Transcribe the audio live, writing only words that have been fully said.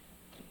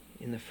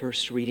in the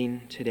first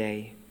reading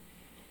today,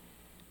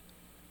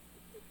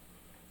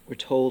 we're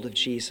told of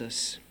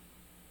Jesus.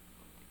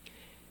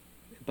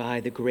 By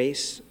the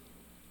grace,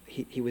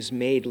 he was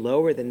made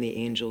lower than the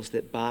angels,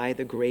 that by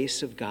the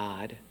grace of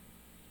God,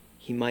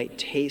 he might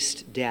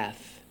taste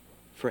death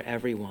for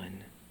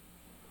everyone.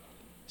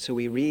 So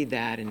we read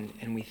that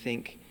and we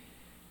think,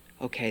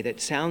 okay,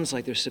 that sounds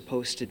like there's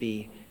supposed to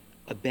be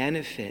a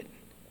benefit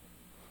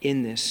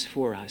in this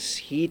for us.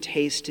 He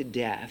tasted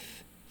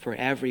death for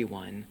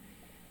everyone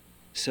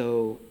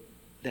so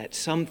that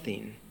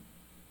something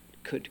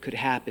could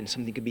happen,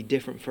 something could be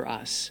different for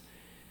us.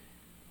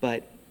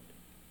 But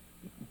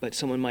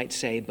someone might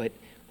say, but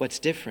what's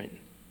different?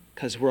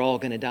 Because we're all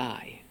going to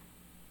die.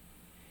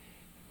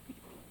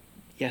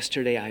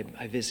 Yesterday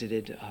I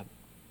visited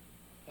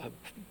a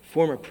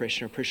former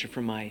parishioner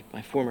from my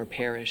former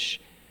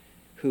parish,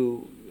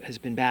 who has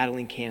been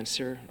battling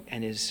cancer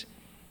and is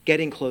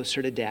getting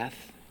closer to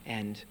death.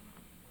 And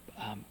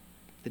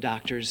the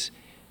doctors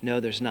know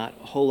there's not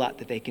a whole lot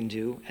that they can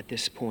do at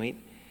this point.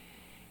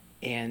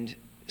 And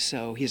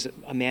so he's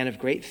a man of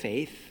great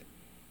faith,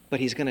 but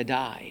he's going to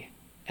die.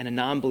 And a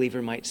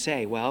non-believer might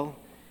say, well,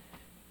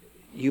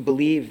 you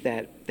believe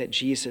that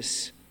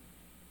Jesus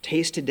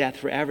tasted death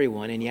for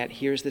everyone, and yet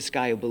here's this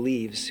guy who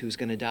believes who's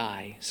going to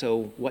die.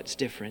 So what's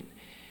different?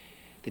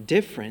 The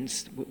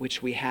difference,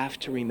 which we have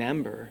to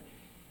remember,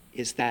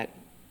 is that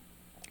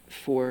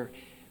for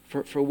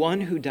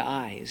one who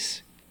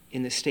dies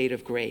in the state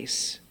of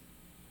grace,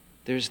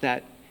 there's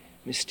that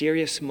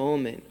mysterious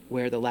moment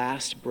where the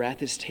last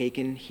breath is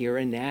taken here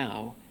and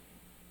now,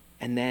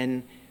 and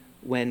then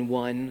when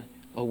one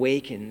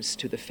awakens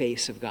to the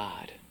face of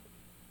God.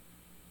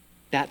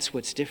 That's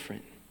what's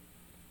different.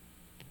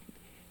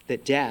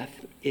 That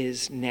death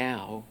is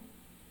now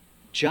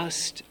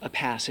just a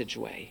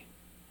passageway,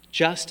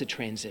 just a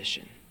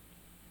transition.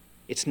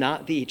 It's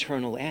not the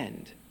eternal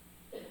end.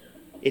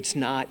 It's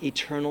not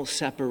eternal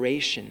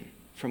separation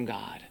from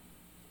God.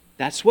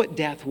 That's what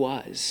death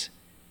was.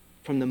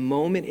 From the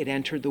moment it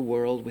entered the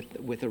world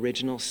with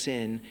original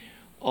sin,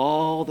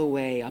 all the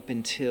way up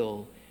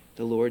until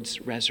the Lord's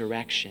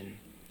resurrection,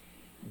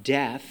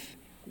 death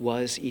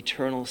was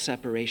eternal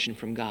separation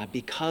from God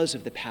because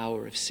of the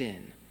power of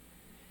sin.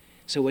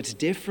 So what's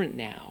different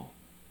now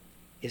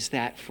is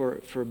that for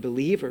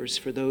believers,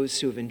 for those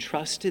who have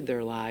entrusted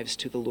their lives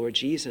to the Lord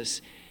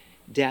Jesus,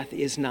 death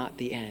is not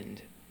the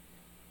end.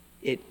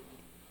 It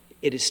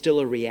is still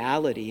a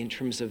reality in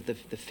terms of the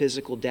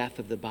physical death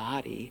of the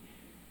body,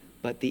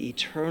 but the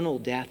eternal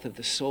death of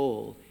the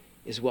soul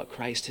is what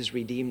Christ has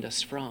redeemed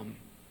us from.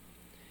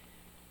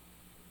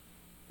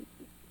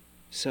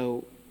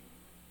 So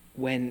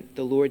when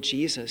the Lord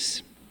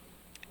Jesus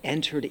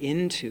entered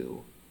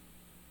into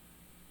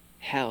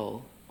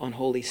hell on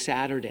Holy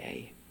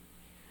Saturday,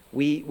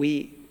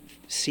 we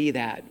see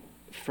that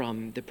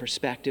from the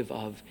perspective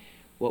of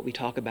what we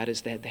talk about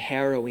as the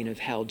harrowing of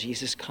hell.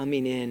 Jesus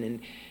coming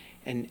in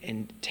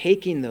and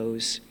taking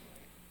those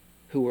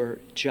who were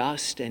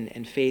just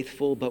and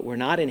faithful, but were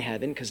not in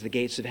heaven because the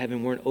gates of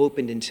heaven weren't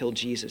opened until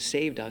Jesus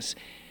saved us,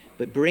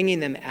 but bringing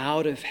them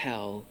out of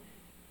hell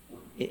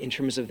in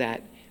terms of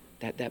that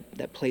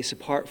place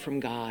apart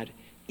from God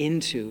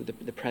into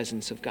the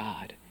presence of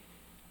God.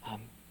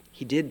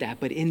 He did that,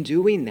 but in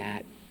doing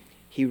that,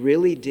 he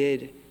really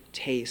did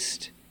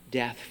taste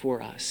death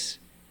for us.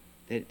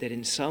 That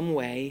in some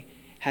way,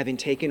 having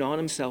taken on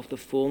himself the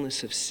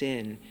fullness of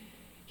sin,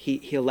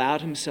 he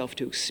allowed himself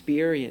to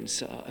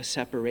experience a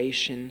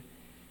separation,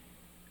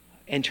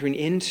 entering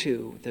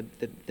into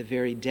the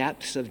very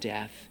depths of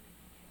death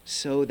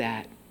so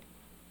that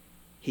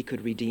he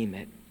could redeem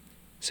it.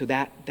 So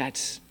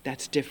that's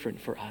different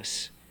for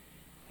us.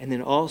 And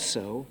then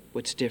also,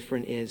 what's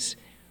different is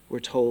we're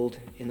told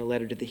in the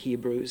letter to the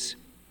Hebrews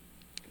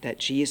that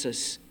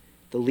Jesus,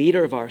 the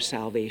leader of our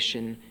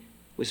salvation,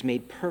 was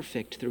made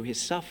perfect through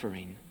his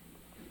suffering.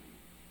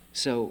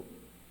 So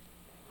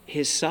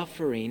his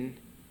suffering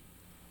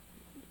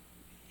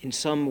in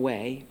some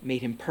way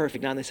made him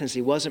perfect, not in the sense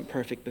he wasn't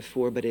perfect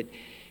before, but it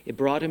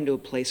brought him to a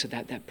place of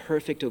that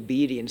perfect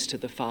obedience to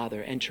the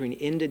Father, entering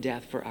into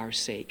death for our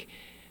sake.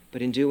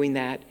 But in doing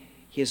that,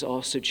 he has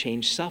also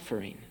changed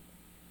suffering.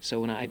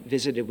 So when I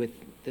visited with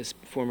this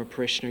former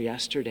parishioner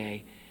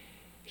yesterday,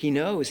 he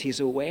knows, he's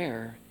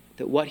aware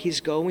that what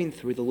he's going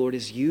through, the Lord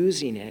is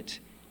using it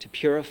to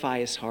purify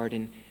his heart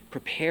and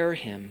prepare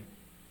him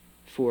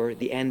for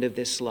the end of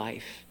this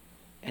life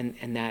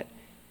and that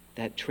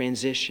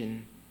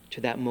transition to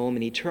that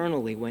moment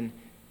eternally when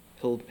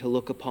he'll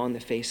look upon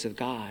the face of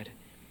God.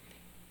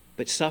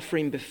 But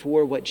suffering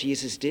before what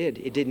Jesus did,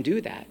 it didn't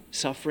do that.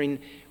 Suffering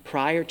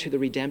prior to the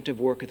redemptive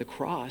work of the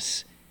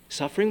cross,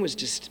 suffering was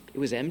it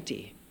was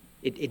empty.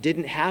 It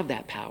didn't have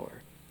that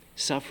power.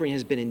 Suffering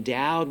has been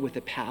endowed with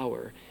a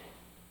power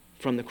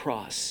from the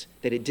cross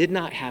that it did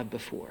not have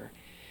before.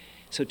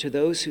 So to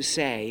those who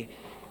say,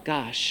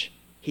 gosh,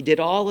 he did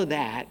all of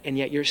that and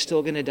yet you're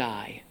still going to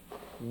die,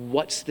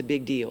 what's the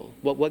big deal?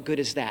 What good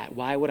is that?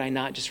 Why would I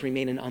not just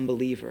remain an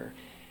unbeliever?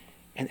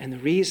 And the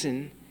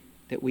reason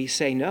that we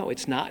say no,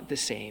 it's not the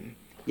same,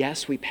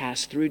 Yes, we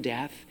pass through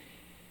death,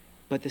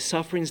 but the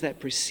sufferings that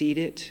precede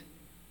it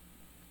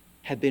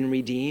have been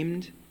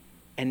redeemed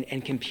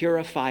and can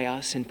purify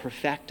us and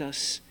perfect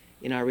us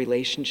in our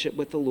relationship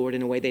with the Lord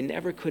in a way they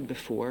never could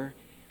before.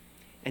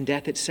 And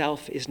death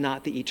itself is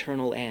not the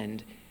eternal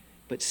end,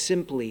 but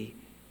simply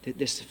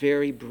this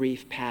very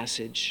brief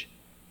passage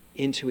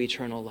into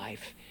eternal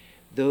life.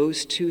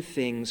 Those two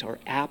things are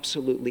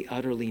absolutely,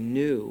 utterly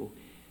new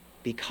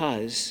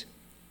because,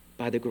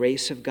 by the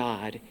grace of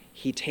God,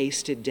 he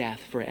tasted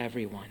death for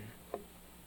everyone.